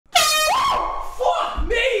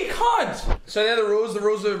So they're the rules. The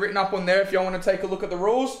rules are written up on there if y'all want to take a look at the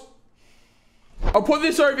rules. I'll put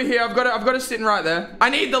this over here. I've got it sitting right there. I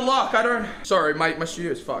need the lock. Sorry, my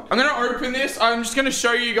studio is fucked. I'm gonna open this. I'm just gonna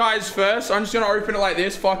show you guys first. I'm just gonna open it like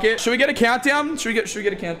this. Fuck it. Should we get a countdown? Should we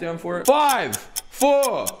get a countdown for it? 5,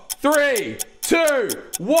 4, 3, 2,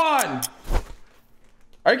 1.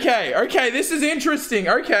 Okay, this is interesting.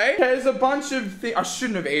 Okay, there's a bunch of things. I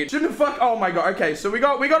shouldn't have eaten. Oh my god. Okay, so we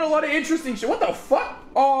got a lot of interesting shit. What the fuck?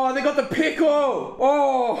 Oh, they got the pickle.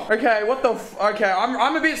 Oh, okay. What the okay,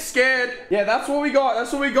 I'm a bit scared. Yeah, that's what we got.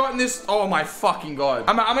 That's what we got in this. Oh my fucking god.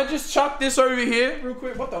 I'm gonna just chuck this over here real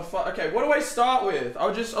quick. What the fuck? Okay, what do I start with?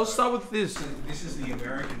 I'll start with this. This is the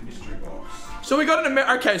American mystery box. So we got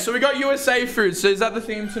okay, so we got USA food. So is that the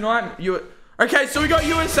theme tonight? Okay, so we got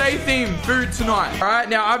USA themed food tonight. All right,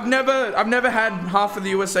 now I've never had half of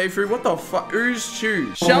the USA food. What the fuck? Ooze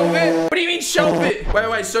chews. Shelf it? What do you mean shelf it?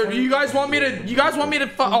 Wait. So you guys want me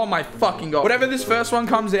to oh my fucking god. Whatever this first one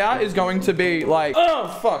comes out is going to be like, oh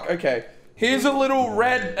fuck. Okay. Here's a little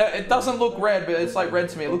red. It doesn't look red, but it's like red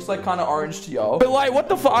to me. It looks like kind of orange to y'all. But like, what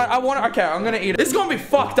the fuck? Okay, I'm gonna eat it. This is gonna be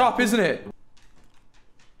fucked up, isn't it?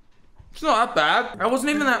 It's not that bad. I wasn't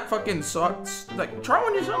even that fucking like, try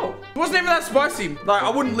one yourself. It wasn't even that spicy. Like, I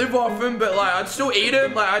wouldn't live off them, but like, I'd still eat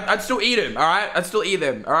them. Like, I'd still eat them, all right? I'd still eat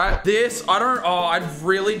them, all right? This, I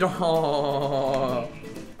really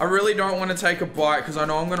don't want to take a bite because I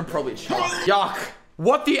know I'm gonna probably choke. Yuck.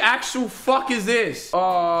 What the actual fuck is this? Oh,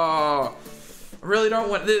 I really don't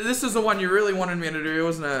want, this is the one you really wanted me to do,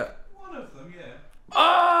 wasn't it? One of them, yeah.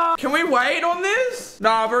 Oh, can we wait on this?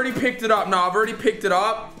 No, I've already picked it up.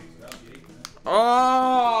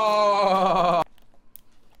 Oh,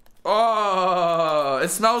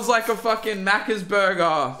 it smells like a fucking Macca's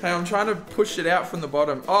burger. Hey, I'm trying to push it out from the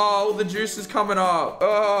bottom. Oh, the juice is coming up.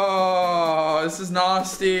 Oh, this is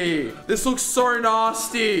nasty. This looks so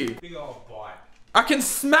nasty. Big old bite. I can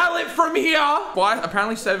smell it from here. Why?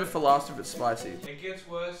 Apparently save it for last if it's spicy. It gets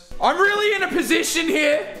worse. I'm really in a position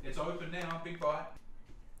here. It's open now, big bite.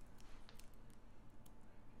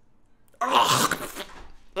 Ugh.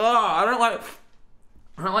 Oh, I don't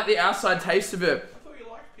like the outside taste of it. I thought you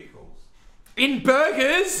liked pickles. In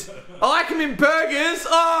burgers? I like them in burgers.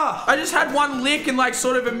 Oh, I just had one lick and like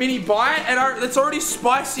sort of a mini bite and it's already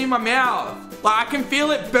spicy in my mouth. Like I can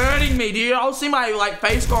feel it burning me, dude. I'll see my like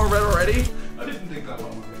face going red already. I didn't think that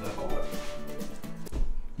one would be that hot.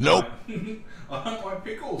 Nope. I don't like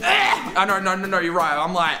pickles. No, you're right.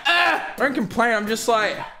 I'm like, I don't complain. I'm just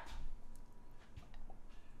like,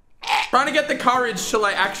 trying to get the courage to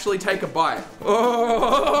like actually take a bite.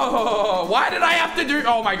 Oh, why did I have to do?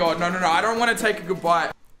 Oh my god, no. I don't want to take a good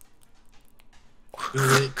bite.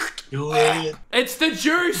 Do it. It's the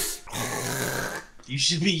juice. You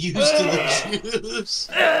should be used to the juice.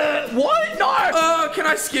 What? No. Can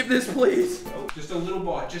I skip this, please? Oh, just a little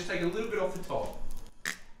bite. Just take a little bit off the top.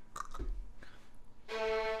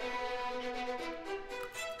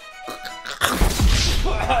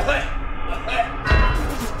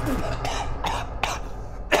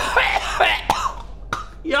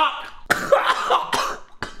 Yuck.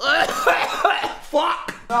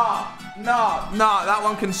 Fuck. Nah, that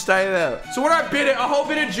one can stay there. So when I bit it, a whole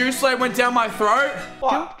bit of juice like went down my throat.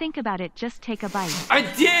 Don't think about it, just take a bite. I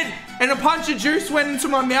did, and a punch of juice went into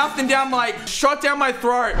my mouth and shot down my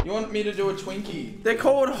throat. You want me to do a Twinkie? They're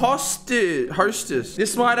called hostess.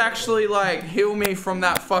 This might actually like heal me from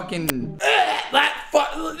that fucking like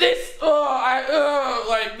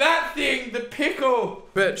that thing, the pickle.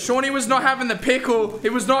 But Shawnee was not having the pickle. He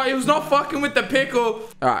was not fucking with the pickle.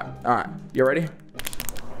 All right. You ready?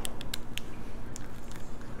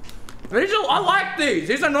 I like these.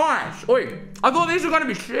 These are nice. Oi, I thought these were gonna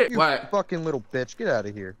be shit. You fucking little bitch. Get out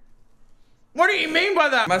of here. What do you mean by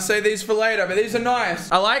that? I must save these for later, but these are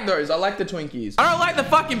nice. I like those. I like the Twinkies. I don't like the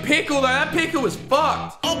fucking pickle though. That pickle was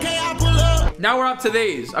fucked. Okay, I'll pull up. Now we're up to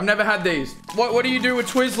these. I've never had these. What do you do with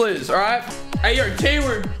Twizzlers, all right? Hey, yo,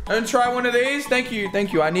 T-Woo, and try one of these? Thank you.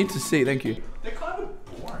 I need to see. Thank you. They're kind of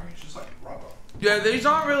boring. It's just like rubber. Yeah, these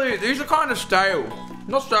aren't really, these are kind of stale.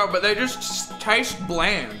 Not stale, but they just taste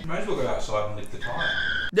bland. You might as well go outside and lick the tire.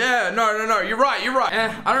 Yeah, no, you're right.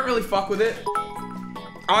 I don't really fuck with it.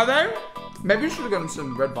 Are they? Maybe we should have gotten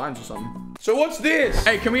some red vines or something. So what's this?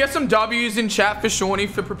 Hey, can we get some W's in chat for Shawnee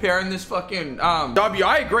for preparing this fucking, W?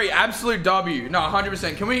 I agree, absolute W. No,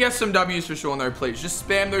 100%. Can we get some W's for Shawn though, please? Just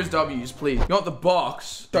spam those W's, please. You want the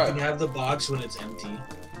box? You can have the box when it's empty.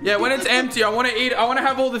 Yeah, when it's empty, I want to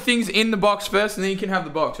have all the things in the box first, and then you can have the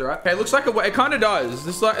box, all right? Okay, it looks like it kind of does.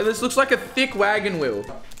 This looks like a thick wagon wheel.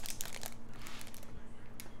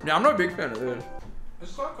 Yeah, I'm not a big fan of this.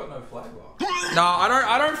 It's like got no flavor. No,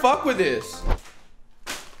 I don't fuck with this.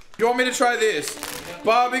 You want me to try this?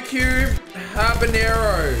 Barbecue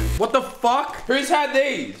habanero. What the fuck? Who's had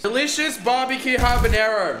these? Delicious barbecue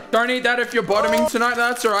habanero. Don't eat that if you're bottoming tonight.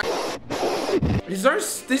 That's alright. These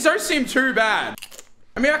don't seem too bad.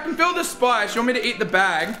 I mean, I can feel the spice. You want me to eat the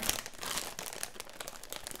bag?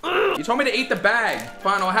 You told me to eat the bag.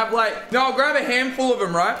 Fine, I'll have like... No, I'll grab a handful of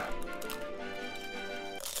them, right?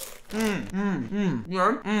 You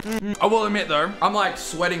know? I will admit though, I'm like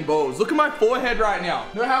sweating balls. Look at my forehead right now.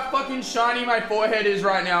 Look how fucking shiny my forehead is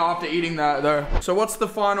right now after eating that though. So what's the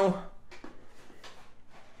final?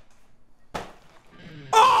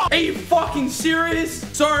 Oh! Are you fucking serious?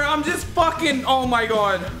 Sorry, I'm just fucking... Oh my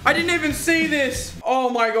god. I didn't even see this. Oh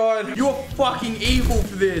my god. You're fucking evil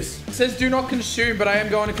for this. It says do not consume, but I am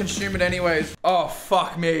going to consume it anyways. Oh,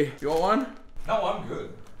 fuck me. You want one? No, I'm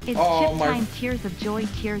good. It's chip my... time, tears of joy,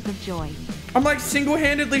 tears of joy. I'm like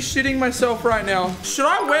single-handedly shitting myself right now. Should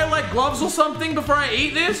I wear like gloves or something before I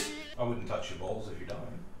eat this? I wouldn't touch your balls if you don't.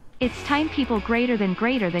 It's time people greater than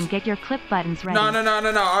get your clip buttons ready. No.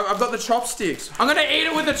 I've got the chopsticks. I'm gonna eat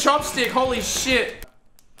it with a chopstick. Holy shit.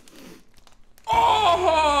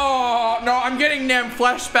 Oh, no, I'm getting damn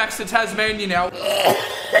flashbacks to Tasmania now.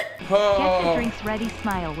 Get your drinks ready,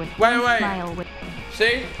 smile with... Wait. Smile with...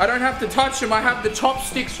 See? I don't have to touch them. I have the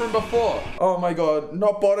chopsticks from before. Oh my god.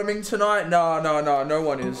 Not bottoming tonight? No. No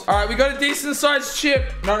one is. Alright, we got a decent sized chip.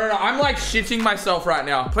 No. I'm like shitting myself right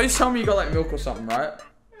now. Please tell me you got like milk or something, right?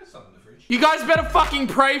 Yeah, something in the fridge. You guys better fucking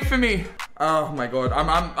pray for me. Oh my god.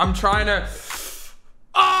 I'm trying to...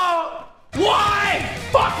 Oh! Why?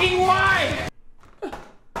 Fucking why?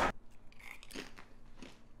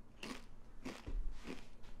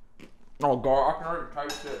 Oh god, I can already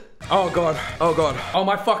taste it. Oh god. Oh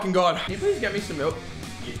my fucking god. Can you please get me some milk?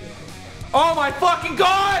 Yeah. Oh my fucking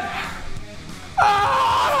god!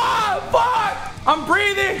 Ah, fuck! I'm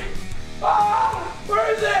breathing! Ah,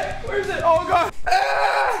 where is it? Oh god.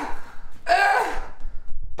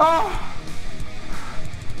 Oh.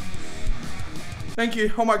 Thank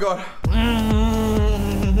you. Oh my god.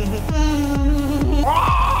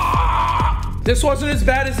 This wasn't as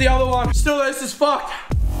bad as the other one. Still, this is fucked.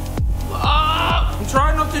 I'm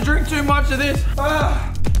trying not to drink too much of this.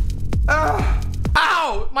 Ow!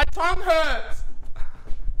 My tongue hurts.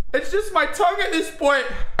 It's just my tongue at this point.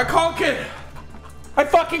 I conquered. I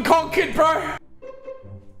fucking conquered, bro.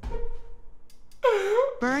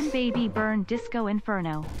 Burn, baby, burn, disco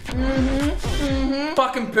inferno.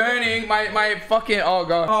 Fucking burning. My fucking... Oh,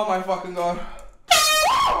 God. Oh, my fucking God.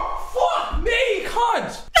 Fuck me,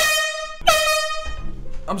 cunt.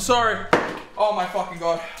 I'm sorry. Oh, my fucking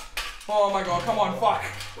God. Oh my god, come on, fuck.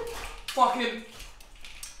 Fucking.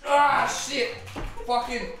 Ah, shit.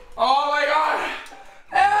 Fucking. Oh my god.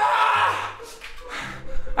 Ah!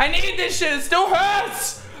 I need this shit, it still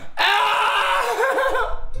hurts.